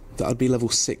 recommends that I'd be level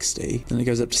 60. Then it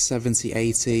goes up to 70,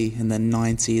 80, and then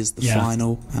 90 is the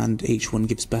final. And each one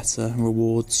gives better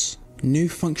rewards. New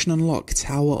function unlock,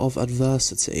 Tower of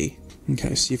Adversity.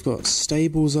 Okay, so you've got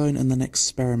Stable Zone and then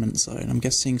Experiment Zone. I'm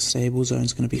guessing Stable Zone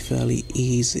is going to be fairly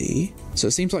easy. So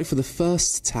it seems like for the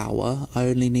first tower, I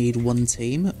only need 1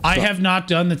 team. I have not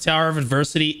done the Tower of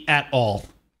Adversity at all.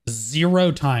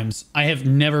 0 times. I have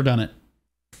never done it.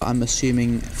 I'm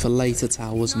assuming for later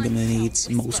towers, I'm going to need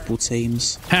multiple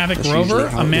teams. Havoc That's Rover,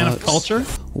 usually how a it man of works. culture.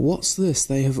 What's this?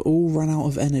 They have all run out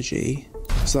of energy.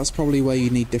 So that's probably where you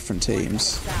need different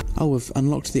teams. Oh, we've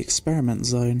unlocked the Experiment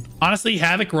Zone. Honestly,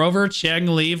 Havoc Rover, Cheng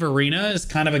Li, Arena is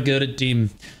kind of a good team.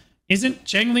 Isn't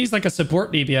Cheng Li's like a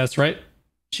support DPS, right?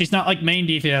 She's not like main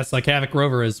DPS like Havoc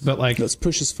Rover is, but like... Let's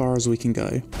push as far as we can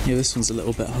go. Yeah, this one's a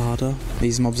little bit harder.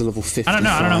 These mobs are level 55. I don't know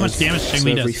how much damage Cheng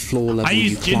Li so every does. floor level I you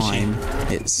use climb,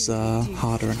 it's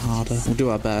harder and harder. We'll do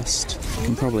our best. We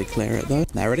can probably clear it though.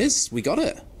 There it is. We got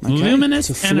it. Okay, Luminous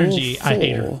to floor energy. 4. I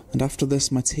hate her. And after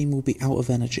this, my team will be out of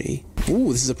energy.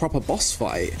 Ooh, this is a proper boss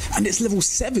fight. And it's level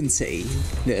 70.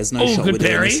 There's no shot good we're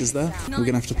doing parry. this, is there? We're going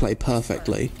to have to play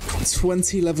perfectly.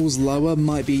 20 levels lower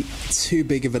might be too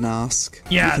big of an ask.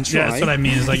 Yeah, We can try. that's what I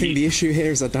mean. Is like I think the issue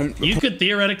here is I don't... you could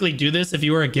theoretically do this if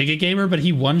you were a Giga gamer, but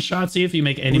he one-shots you if you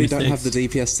make any We mistakes. don't have the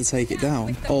DPS to take it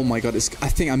down. Oh my god, I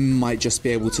think I might just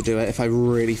be able to do it if I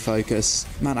really focus.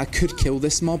 Man, I could kill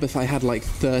this mob if I had like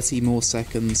 30 more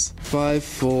seconds. 5,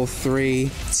 4, 3,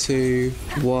 2,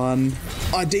 1.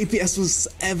 Our DPS was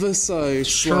ever so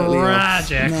slightly off.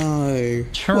 Tragic. No.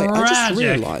 Tragic. Wait, I just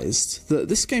realised that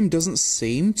this game doesn't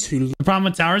seem to... The problem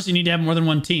with towers, you need to have more than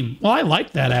one team. Well, I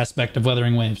like that aspect of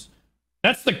Weathering Waves.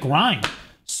 That's the grind.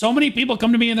 So many people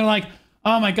come to me and they're like,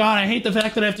 oh my god, I hate the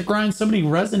fact that I have to grind so many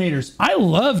resonators. I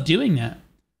love doing that.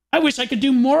 I wish I could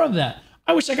do more of that.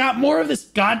 I wish I got more of this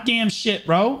goddamn shit,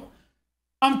 bro.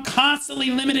 I'm constantly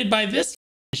limited by this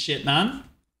shit, man.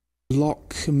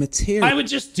 Lock material. I would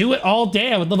just do it all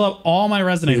day. I would level up all my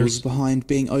resonators. Behind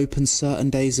being open certain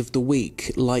days of the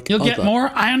week, like You'll get other more.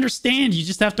 I understand. You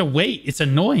just have to wait. It's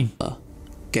annoying.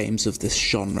 games of this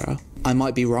genre. I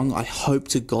might be wrong. I hope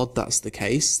to God that's the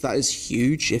case. That is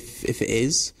huge if it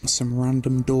is. Some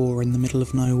random door in the middle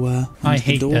of nowhere. I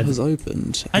hate the door that. has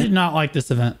opened. I did not like this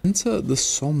event. Enter the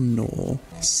Somnor.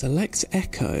 Select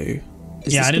Echo.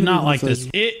 Is Yeah, this I did gonna be not one like of this.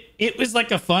 those It was like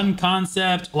a fun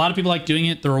concept. A lot of people like doing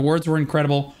it. The rewards were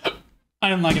incredible. I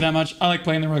didn't like it that much. I like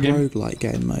playing the rogue game. roguelike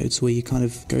game modes where you kind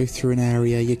of go through an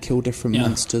area, you kill different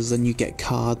monsters, then you get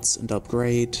cards and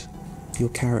upgrade your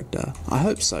character. I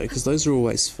hope so, because those are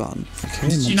always fun. Okay,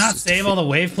 Did you not monsters save all the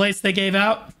wave plates they gave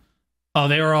out? Oh,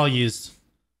 they were all used.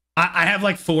 I have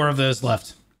like 4 of those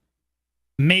left.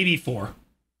 Maybe 4.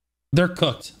 They're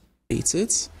cooked.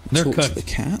 defeated. They're Talk cooked. to the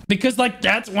cat. Because like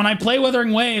that's when I play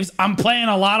Wuthering Waves, I'm playing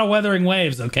a lot of Wuthering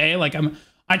Waves, okay? Like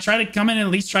I try to come in and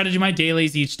at least try to do my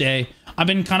dailies each day. I've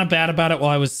been kind of bad about it while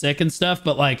I was sick and stuff,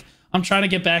 but like I'm trying to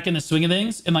get back in the swing of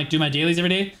things and like do my dailies every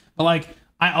day. But like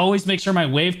I always make sure my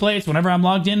wave plates, whenever I'm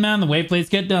logged in, man, the wave plates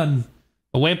get done.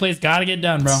 The wave plates gotta get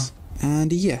done, bro.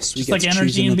 And yes, we Just get like to choose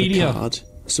energy and another BDO. card.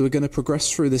 So we're going to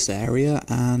progress through this area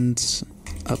and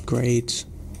upgrade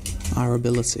our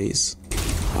abilities.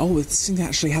 Oh, this thing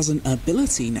actually has an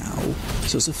ability now.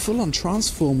 So it's a full-on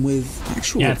transform with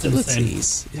actual Yeah, it's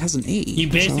abilities. It has an E. You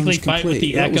basically Challenge fight with complete.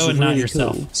 the That was Echo and not really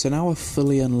yourself. cool. So now I've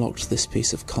fully unlocked this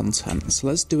piece of content. So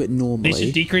let's do it normally. They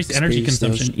should decrease energy Speeds those-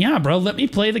 consumption. Yeah, bro, let me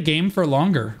play the game for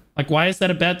longer. Like, why is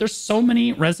that a bad? There's so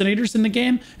many resonators in the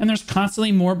game, and there's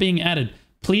constantly more being added.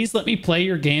 Please let me play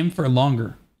your game for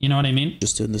longer. You know what I mean?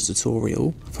 Just doing the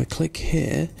tutorial. If I click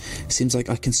here, it seems like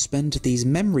I can spend these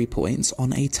memory points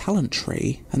on a talent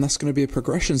tree. And that's going to be a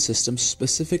progression system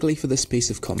specifically for this piece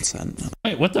of content.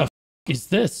 Wait, what the f is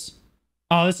this?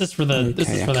 Oh, this is for the. This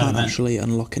is Okay, for I that can't event. actually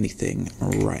unlock anything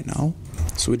right now.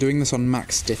 So we're doing this on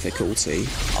max difficulty.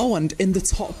 Oh, and in the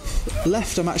top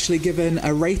left, I'm actually given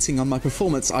a rating on my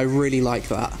performance. I really like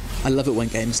that. I love it when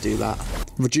games do that.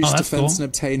 Reduce Oh, that's defense cool.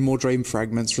 and obtain more dream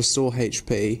fragments. Restore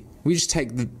HP. We just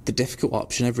take the difficult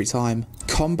option every time.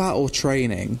 Combat or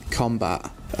training? Combat.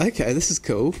 Okay, this is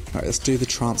cool. Alright, let's do the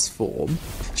transform.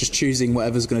 Just choosing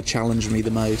whatever's going to challenge me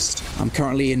the most. I'm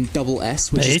currently in double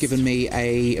S, which has given me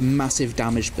a massive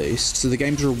damage boost. So the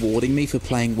game's rewarding me for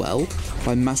playing well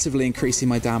by massively increasing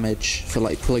my damage for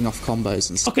like pulling off combos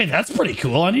and stuff. Okay, that's pretty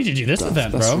cool. I need to do this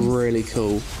event, bro. That's really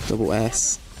cool. Double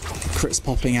S. Crits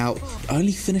popping out. I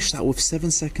only finished that with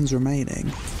 7 seconds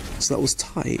remaining. So that was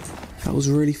tight. That was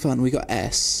really fun. We got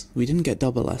S. We didn't get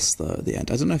double S though at the end.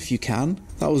 I don't know if you can.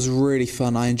 That was really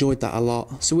fun. I enjoyed that a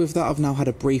lot. So with that, I've now had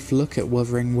a brief look at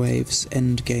Wuthering Waves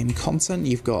endgame content.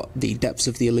 You've got the Depths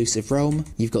of the Elusive Realm.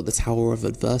 You've got the Tower of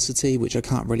Adversity, which I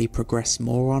can't really progress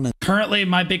more on. Currently,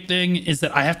 my big thing is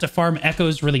that I have to farm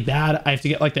echoes really bad. I have to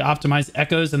get like the optimized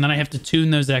echoes, and then I have to tune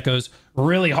those echoes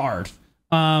really hard.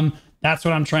 That's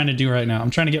what I'm trying to do right now. I'm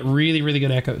trying to get really, really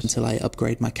good echoes. Until I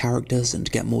upgrade my characters and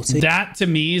get more teeth. That, to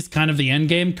me, is kind of the end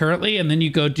game currently. And then you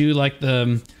go do, like,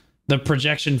 the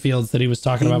projection fields that he was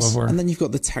talking about before. And then you've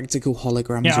got the tactical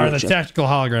holograms. Yeah, or the tactical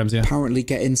holograms, yeah. Apparently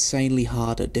get insanely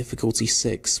hard at difficulty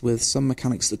 6 with some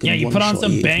mechanics that can you put on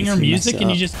some banger music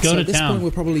and you just go to town. At this point,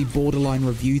 we're probably borderline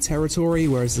review territory,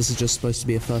 whereas this is just supposed to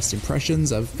be a first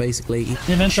impressions. I've basically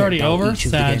the event's already over. Each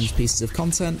of the game's pieces of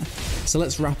content. So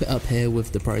let's wrap it up here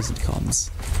with the pros and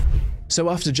cons. So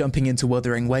after jumping into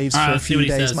Wuthering Waves for a few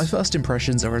days, my first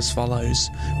impressions are as follows.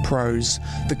 Pros.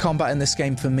 The combat in this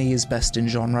game for me is best in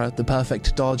genre. The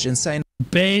perfect dodge, insane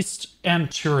based and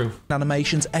true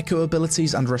animations, echo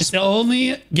abilities, and it's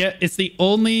the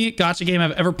only gacha game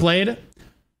I've ever played.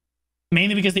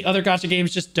 Mainly because the other gacha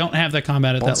games just don't have the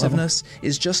combat at that level.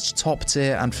 Is just top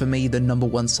tier, and for me, the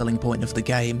 #1 selling point of the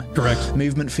game. Correct.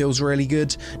 Movement feels really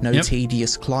good. No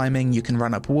tedious climbing. You can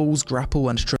run up walls, grapple,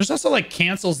 and there's also like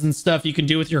cancels and stuff you can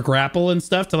do with your grapple and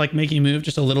stuff to like make you move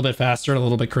just a little bit faster, a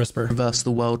little bit crisper. Traverse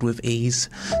the world with ease.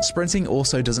 Sprinting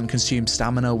also doesn't consume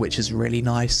stamina, which is really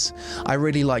nice. I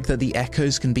really like that the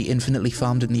echoes can be infinitely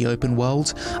farmed in the open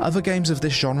world. Other games of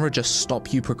this genre just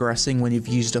stop you progressing when you've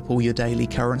used up all your daily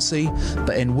currency.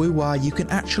 But in wuwa, you can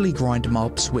actually grind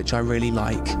mobs, which I really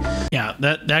like. Yeah,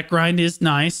 that grind is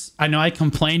nice. I know I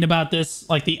complained about this,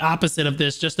 like the opposite of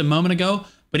this just a moment ago,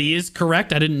 but he is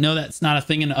correct. I didn't know that's not a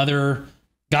thing in other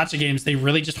gacha games. They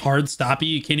really just hard stop you.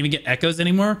 You can't even get echoes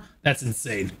anymore. That's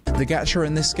insane. The gacha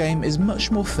in this game is much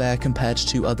more fair compared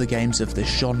to other games of this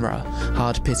genre.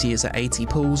 Hard pity is at 80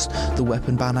 pulls. The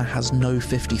weapon banner has no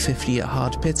 50-50 at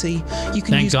hard pity. You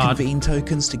can use convene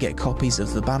tokens to get copies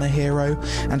of the banner hero,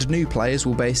 and new players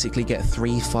will basically get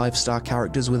 3 5-star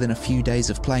characters within a few days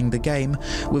of playing the game,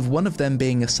 with one of them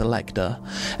being a selector.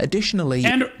 Additionally,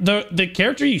 and the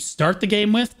character you start the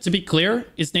game with, to be clear,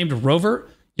 is named Rover.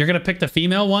 You're going to pick the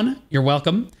female one. You're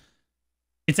welcome.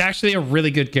 It's actually a really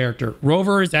good character.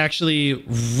 Rover is actually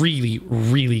really,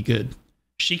 really good.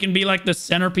 She can be like the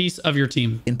centerpiece of your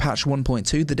team. In patch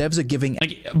 1.2, the devs are giving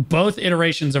like both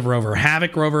iterations of Rover,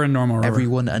 Havoc Rover and normal Rover,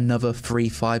 everyone another free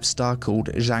 5-star called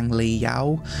Zhangli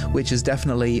Yao, which is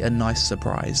definitely a nice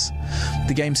surprise.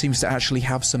 The game seems to actually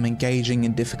have some engaging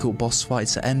and difficult boss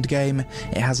fights at endgame.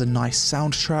 It has a nice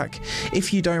soundtrack.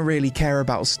 If you don't really care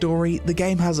about story, the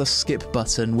game has a skip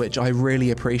button, which I really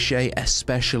appreciate,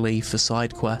 especially for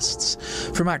side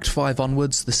quests. From Act 5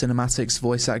 onwards, the cinematics,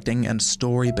 voice acting, and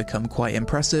story become quite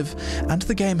impressive, and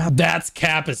the game had— That's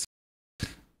cap as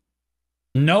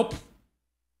nope.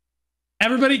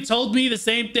 Everybody told me the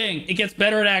same thing. It gets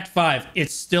better at Act 5.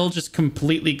 It's still just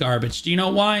completely garbage. Do you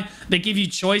know why? They give you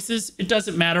choices. It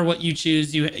doesn't matter what you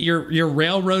choose. You're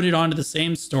railroaded onto the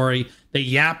same story. They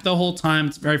yap the whole time.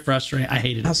 It's very frustrating. I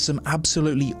hate it. It has some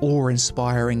absolutely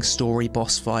awe-inspiring story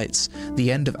boss fights. The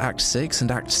end of Act 6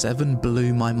 and Act 7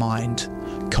 blew my mind.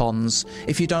 Cons.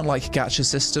 If you don't like gacha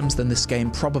systems, then this game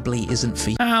probably isn't for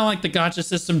you. I don't like the gacha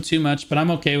system too much, but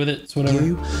I'm okay with it. It's whatever.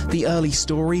 The early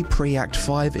story, pre-Act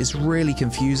 5, is really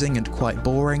confusing and quite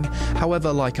boring.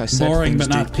 However, like I said, things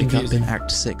do pick up in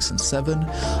Act 6 and 7.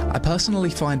 I personally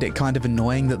find it kind of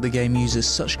annoying that the game uses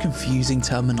such confusing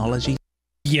terminology.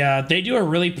 Yeah, they do a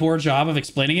really poor job of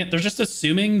explaining it. They're just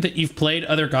assuming that you've played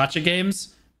other gacha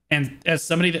games, and as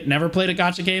somebody that never played a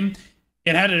gacha game,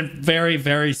 it had a very,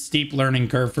 very steep learning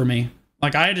curve for me.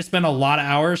 Like, I had to spend a lot of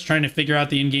hours trying to figure out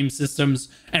the in-game systems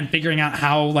and figuring out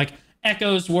how, like,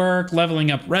 echoes work, leveling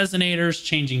up resonators,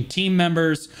 changing team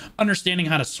members, understanding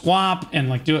how to swap and,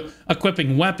 like, do it,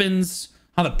 equipping weapons,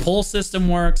 how the pull system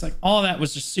works. Like, all of that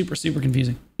was just super, super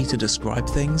confusing. to describe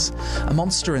things. A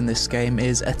monster in this game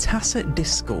is a tacit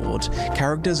discord.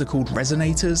 Characters are called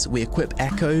resonators, we equip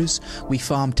echoes, we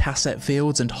farm tacit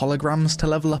fields and holograms to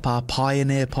level up our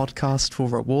pioneer podcast for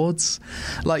rewards.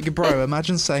 Like, bro,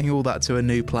 imagine saying all that to a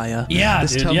new player. Yeah,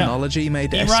 this dude, terminology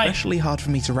made it right. especially hard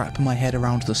for me to wrap my head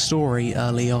around the story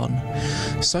early on.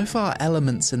 So far,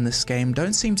 elements in this game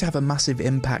don't seem to have a massive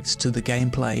impact to the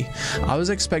gameplay. I was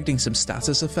expecting some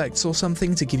status effects or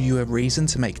something to give you a reason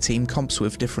to make team comps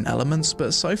with different elements,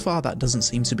 but so far that doesn't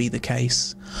seem to be the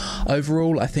case.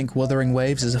 Overall, I think Wuthering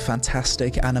Waves is a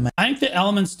fantastic anime. I think the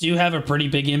elements do have a pretty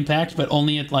big impact, but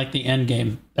only at like the end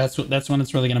game. That's when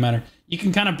it's really going to matter. You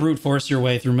can kind of brute force your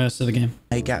way through most of the game.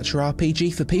 A gacha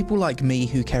RPG for people like me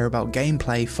who care about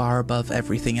gameplay far above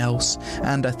everything else,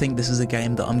 and I think this is a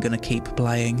game that I'm going to keep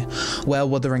playing. Where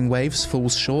Wuthering Waves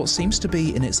falls short seems to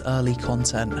be in its early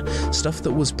content, stuff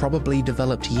that was probably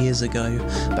developed years ago,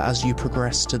 but as you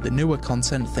progress to the newer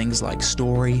content, things like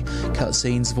story,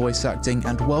 cutscenes, voice acting,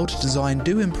 and world design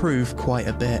do improve quite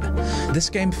a bit. This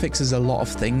game fixes a lot of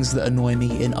things that annoy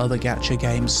me in other gacha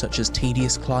games, such as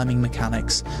tedious climbing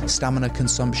mechanics, stamina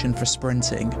consumption for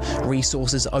sprinting,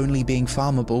 resources only being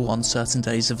farmable on certain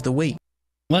days of the week.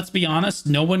 Let's be honest,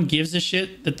 no one gives a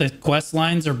shit that the quest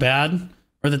lines are bad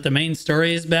or that the main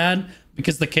story is bad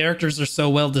because the characters are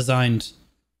so well designed.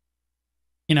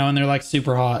 You know, and they're like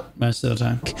super hot most of the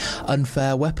time.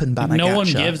 Unfair weapon banner No one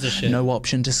gacha, gives a shit. no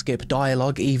option to skip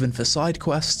dialogue even for side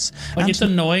quests, Like, and it's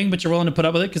annoying, but you're willing to put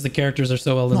up with it because the characters are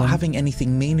so well designed. not having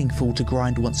anything meaningful to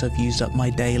grind once I've used up my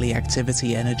daily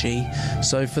activity energy.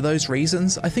 So for those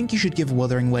reasons, I think you should give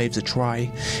Wuthering Waves a try.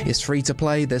 It's free to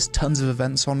play, there's tons of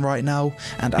events on right now,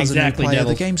 and as a new player,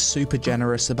 the game's super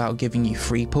generous about giving you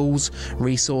free pulls,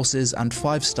 resources, and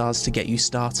 5 stars to get you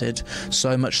started.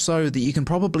 So much so that you can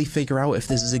probably figure out if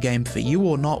this is a game for you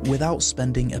or not without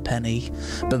spending a penny.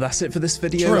 But that's it for this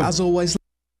video. True. As always,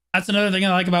 That's another thing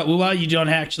I like about wuwa. You don't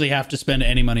actually have to spend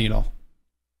any money at all.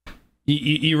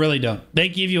 You really don't. They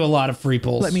give you a lot of free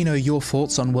pulls. let me know your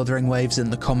thoughts on Wuthering Waves in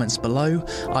the comments below.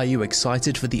 Are you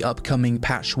excited for the upcoming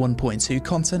patch 1.2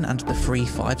 content and the free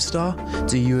 5-star?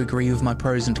 Do you agree with my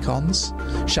pros and cons?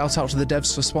 Shout out to the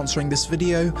devs for sponsoring this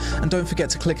video, and don't forget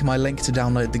to click my link to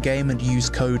download the game and use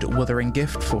code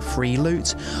WutheringGift for free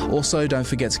loot. Also, don't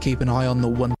forget to keep an eye on the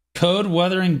 1.2 Code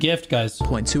Wuthering Gift, guys.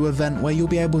 event where you'll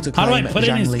be able to How do I claim put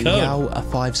in his Zhang Li code? Yao, a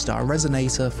 5-star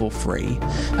resonator, for free.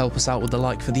 Help us out with a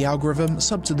like for the algorithm,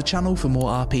 sub to the channel for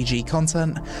more RPG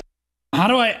content. How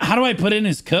do I put in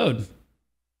his code?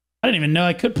 I didn't even know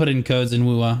I could put in codes in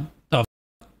wuwa.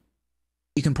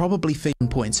 You can probably fit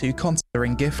 1.2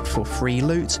 content gift for free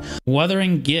loot.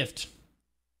 Wuthering Gift.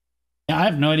 Yeah, I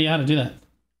have no idea how to do that.